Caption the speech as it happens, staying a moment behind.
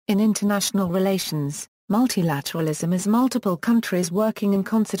In international relations, multilateralism is multiple countries working in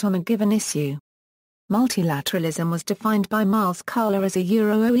concert on a given issue. Multilateralism was defined by Miles Kahler as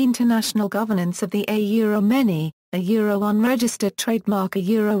a international governance of the many, a unregistered trademark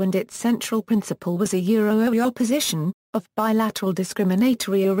and its central principle was a opposition of bilateral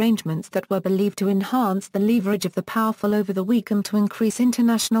discriminatory arrangements that were believed to enhance the leverage of the powerful over the weak and to increase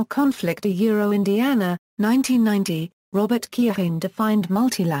international conflict. Indiana, 1990, Robert Keohane defined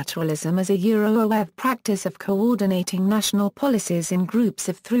multilateralism as a practice of coordinating national policies in groups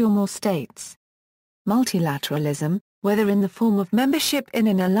of 3 or more states. Multilateralism, whether in the form of membership in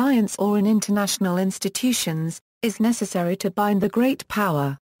an alliance or in international institutions, is necessary to bind the great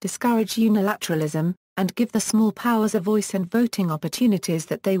power, discourage unilateralism, and give the small powers a voice and voting opportunities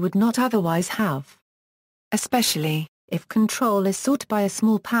that they would not otherwise have. Especially, if control is sought by a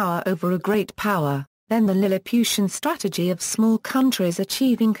small power over a great power, then the Lilliputian strategy of small countries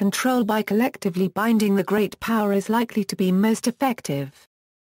achieving control by collectively binding the great power is likely to be most effective.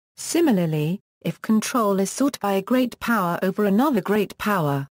 Similarly, if control is sought by a great power over another great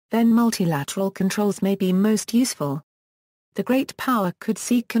power, then multilateral controls may be most useful. The great power could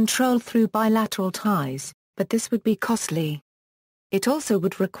seek control through bilateral ties, but this would be costly. It also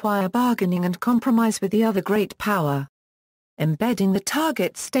would require bargaining and compromise with the other great power. Embedding the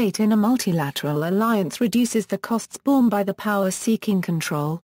target state in a multilateral alliance reduces the costs borne by the power seeking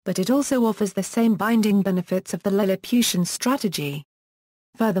control, but it also offers the same binding benefits of the Lilliputian strategy.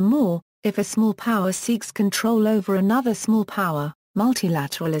 Furthermore, if a small power seeks control over another small power,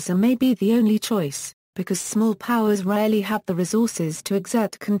 multilateralism may be the only choice, because small powers rarely have the resources to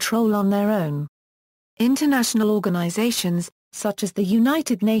exert control on their own. International organizations, such as the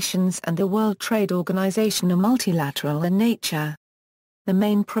United Nations and the World Trade Organization, are multilateral in nature. The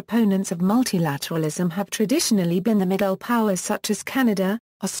main proponents of multilateralism have traditionally been the Middle powers such as Canada,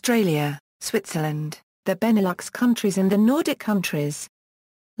 Australia, Switzerland, the Benelux countries and the Nordic countries.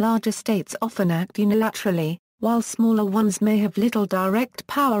 Larger states often act unilaterally, while smaller ones may have little direct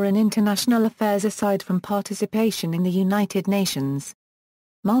power in international affairs aside from participation in the United Nations.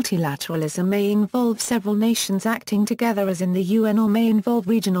 Multilateralism may involve several nations acting together as in the UN, or may involve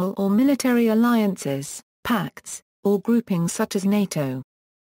regional or military alliances, pacts, or groupings such as NATO.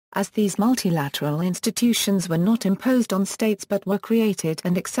 As these multilateral institutions were not imposed on states but were created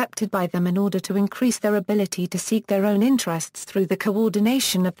and accepted by them in order to increase their ability to seek their own interests through the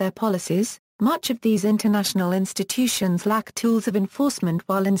coordination of their policies, much of these international institutions lack tools of enforcement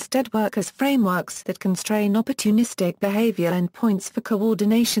while instead work as frameworks that constrain opportunistic behavior and points for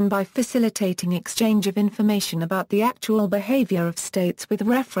coordination by facilitating exchange of information about the actual behavior of states with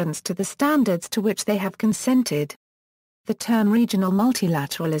reference to the standards to which they have consented. The term regional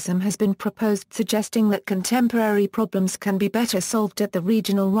multilateralism has been proposed, suggesting that contemporary problems can be better solved at the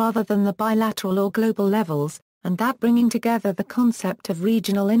regional rather than the bilateral or global levels, and that bringing together the concept of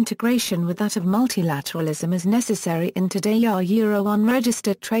regional integration with that of multilateralism is necessary in today's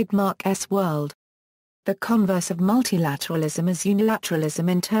unregistered trademark world. The converse of multilateralism is unilateralism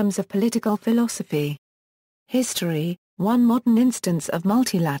in terms of political philosophy. History. One modern instance of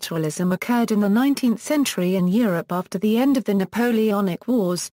multilateralism occurred in the 19th century in Europe after the end of the Napoleonic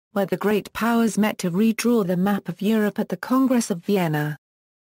Wars, where the great powers met to redraw the map of Europe at the Congress of Vienna.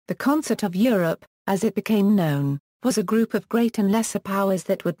 The Concert of Europe, as it became known, was a group of great and lesser powers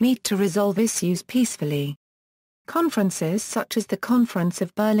that would meet to resolve issues peacefully. Conferences such as the Conference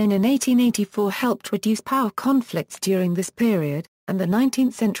of Berlin in 1884 helped reduce power conflicts during this period, and the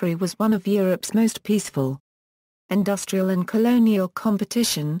 19th century was one of Europe's most peaceful. Industrial and colonial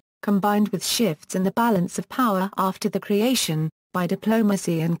competition, combined with shifts in the balance of power after the creation, by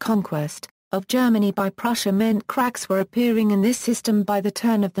diplomacy and conquest, of Germany by Prussia meant cracks were appearing in this system by the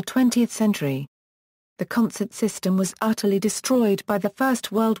turn of the 20th century. The concert system was utterly destroyed by the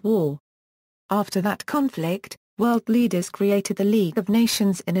First World War. After that conflict, world leaders created the League of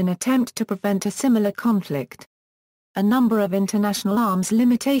Nations in an attempt to prevent a similar conflict. A number of international arms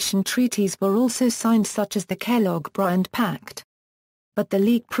limitation treaties were also signed, such as the Kellogg-Briand Pact. But the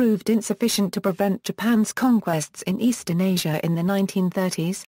League proved insufficient to prevent Japan's conquests in Eastern Asia in the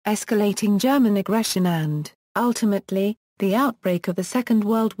 1930s, escalating German aggression and, ultimately, the outbreak of the Second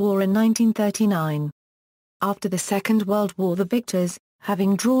World War in 1939. After the Second World War, the victors,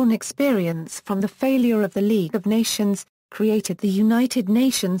 having drawn experience from the failure of the League of Nations, created the United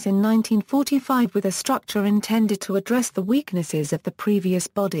Nations in 1945 with a structure intended to address the weaknesses of the previous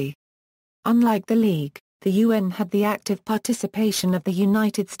body. Unlike the League, the UN had the active participation of the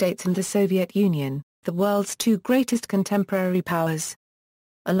United States and the Soviet Union, the world's two greatest contemporary powers.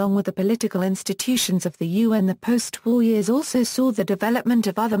 along with the political institutions of the UN. The post-war years also saw the development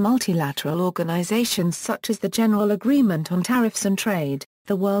of other multilateral organizations such as the General Agreement on Tariffs and Trade,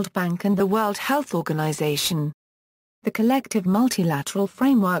 the World Bank and the World Health Organization. The collective multilateral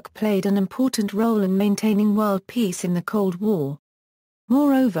framework played an important role in maintaining world peace in the Cold War.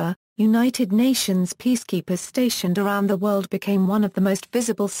 Moreover, United Nations peacekeepers stationed around the world became one of the most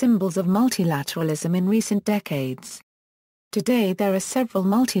visible symbols of multilateralism in recent decades. Today there are several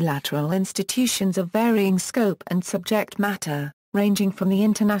multilateral institutions of varying scope and subject matter, ranging from the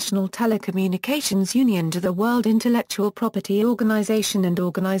International Telecommunications Union to the World Intellectual Property Organization and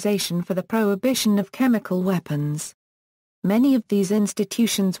Organization for the Prohibition of Chemical Weapons. Many of these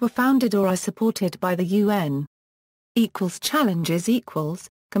institutions were founded or are supported by the UN. Challenges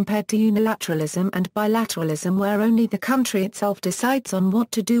compared to unilateralism and bilateralism where only the country itself decides on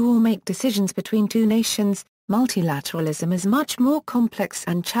what to do or make decisions between two nations, multilateralism is much more complex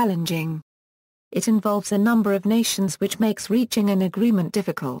and challenging. It involves a number of nations which makes reaching an agreement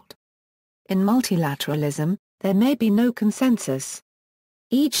difficult. In multilateralism, there may be no consensus.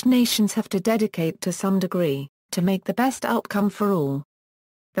 Each nations have to dedicate to some degree, to make the best outcome for all.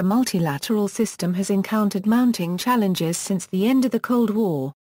 The multilateral system has encountered mounting challenges since the end of the Cold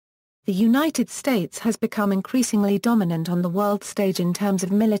War. The United States has become increasingly dominant on the world stage in terms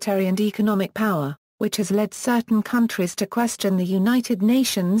of military and economic power, which has led certain countries to question the United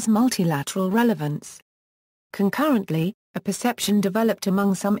Nations' multilateral relevance. Concurrently, a perception developed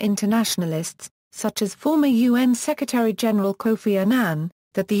among some internationalists, such as former UN Secretary-General Kofi Annan,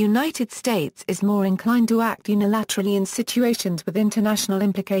 that the United States is more inclined to act unilaterally in situations with international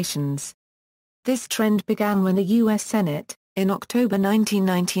implications. This trend began when the U.S. Senate, in October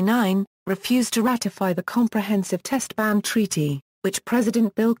 1999, refused to ratify the Comprehensive Test Ban Treaty, which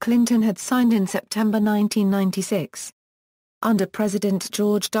President Bill Clinton had signed in September 1996. Under President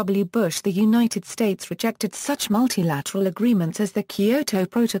George W. Bush, the United States rejected such multilateral agreements as the Kyoto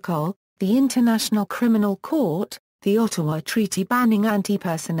Protocol, the International Criminal Court, the Ottawa Treaty banning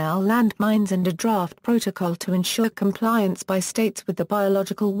anti-personnel landmines and a draft protocol to ensure compliance by states with the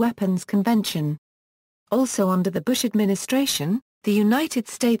Biological Weapons Convention. Also under the Bush administration, the United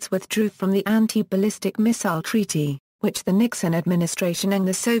States withdrew from the Anti-Ballistic Missile Treaty, which the Nixon administration and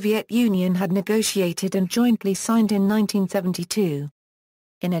the Soviet Union had negotiated and jointly signed in 1972.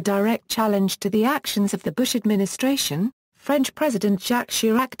 In a direct challenge to the actions of the Bush administration, French President Jacques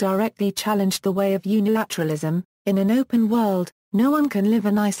Chirac directly challenged the way of unilateralism. In an open world, no one can live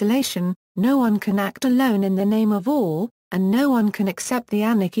in isolation, no one can act alone in the name of all, and no one can accept the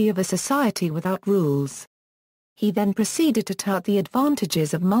anarchy of a society without rules. He then proceeded to tout the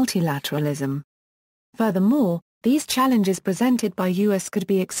advantages of multilateralism. Furthermore, these challenges presented by U.S. could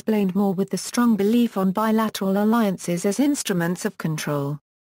be explained more with the strong belief on bilateral alliances as instruments of control.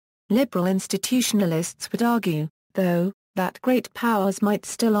 Liberal institutionalists would argue, though, that great powers might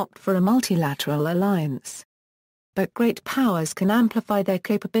still opt for a multilateral alliance. But great powers can amplify their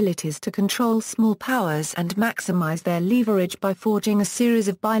capabilities to control small powers and maximize their leverage by forging a series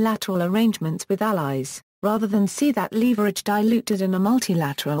of bilateral arrangements with allies, rather than see that leverage diluted in a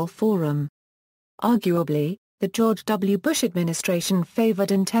multilateral forum. Arguably, the George W. Bush administration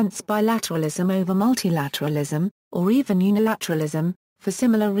favored intense bilateralism over multilateralism, or even unilateralism, for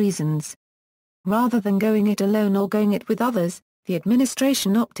similar reasons. Rather than going it alone or going it with others, the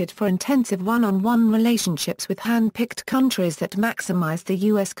administration opted for intensive one-on-one relationships with hand-picked countries that maximized the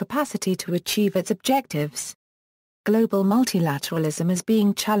U.S. capacity to achieve its objectives. Global multilateralism is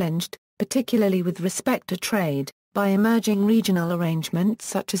being challenged, particularly with respect to trade, by emerging regional arrangements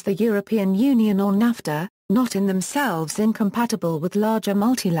such as the European Union or NAFTA, not in themselves incompatible with larger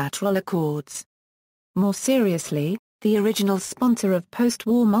multilateral accords. More seriously, the original sponsor of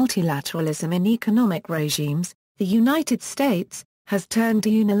post-war multilateralism in economic regimes, the United States, has turned to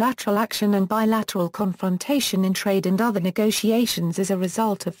unilateral action and bilateral confrontation in trade and other negotiations as a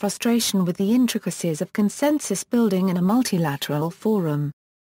result of frustration with the intricacies of consensus building in a multilateral forum.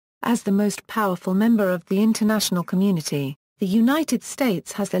 As the most powerful member of the international community, the United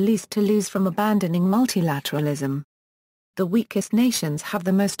States has the least to lose from abandoning multilateralism. The weakest nations have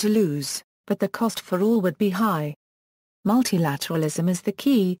the most to lose, but the cost for all would be high. Multilateralism is the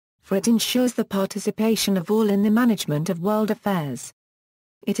key, for it ensures the participation of all in the management of world affairs.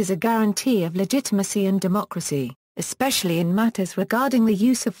 It is a guarantee of legitimacy and democracy, especially in matters regarding the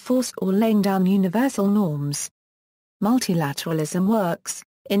use of force or laying down universal norms. Multilateralism works.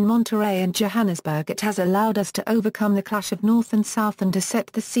 In Monterrey and Johannesburg it has allowed us to overcome the clash of North and South and to set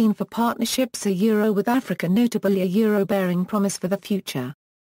the scene for partnerships with Africa, notably a Euro-bearing promise for the future.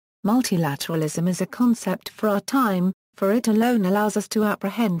 Multilateralism is a concept for our time, for it alone allows us to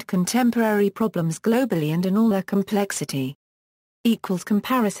apprehend contemporary problems globally and in all their complexity.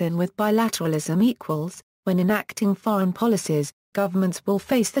 Comparison with bilateralism. When enacting foreign policies, governments will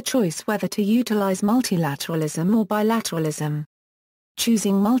face the choice whether to utilize multilateralism or bilateralism.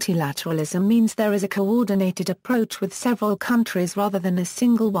 Choosing multilateralism means there is a coordinated approach with several countries rather than a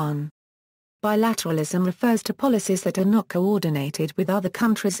single one. Bilateralism refers to policies that are not coordinated with other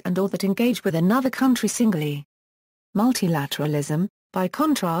countries and/or that engage with another country singly. Multilateralism, by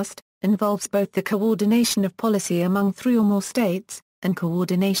contrast, involves both the coordination of policy among 3 or more states, and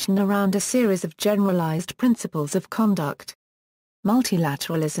coordination around a series of generalized principles of conduct.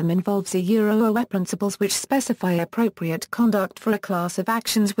 Multilateralism involves OE principles which specify appropriate conduct for a class of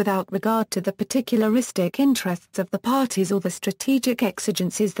actions without regard to the particularistic interests of the parties or the strategic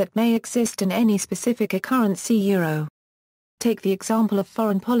exigencies that may exist in any specific occurrence. Take the example of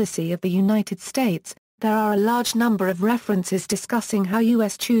foreign policy of the United States. There are a large number of references discussing how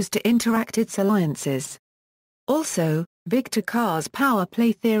U.S. choose to interact its alliances. Also, Victor Carr's power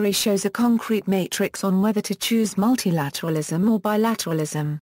play theory shows a concrete matrix on whether to choose multilateralism or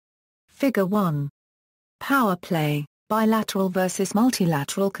bilateralism. Figure 1. Power play, bilateral versus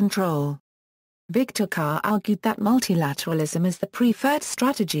multilateral control. Victor Carr argued that multilateralism is the preferred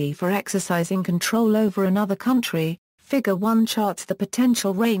strategy for exercising control over another country. Figure 1 charts the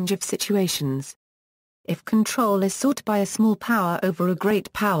potential range of situations. If control is sought by a small power over a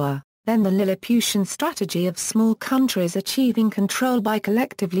great power, then the Lilliputian strategy of small countries achieving control by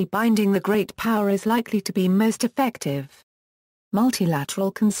collectively binding the great power is likely to be most effective.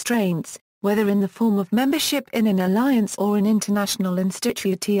 Multilateral constraints, whether in the form of membership in an alliance or in international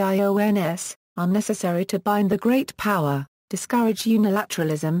institutions, are necessary to bind the great power, discourage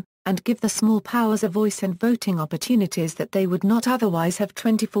unilateralism, and give the small powers a voice and voting opportunities that they would not otherwise have.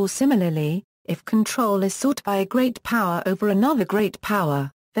 24 Similarly, if control is sought by a great power over another great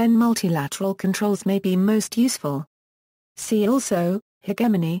power, then multilateral controls may be most useful. See also,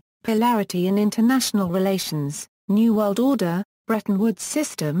 hegemony, polarity in international relations, New World Order, Bretton Woods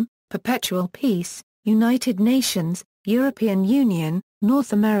System, Perpetual Peace, United Nations, European Union,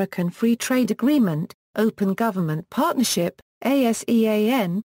 North American Free Trade Agreement, Open Government Partnership,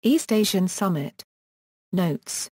 ASEAN, East Asian Summit. Notes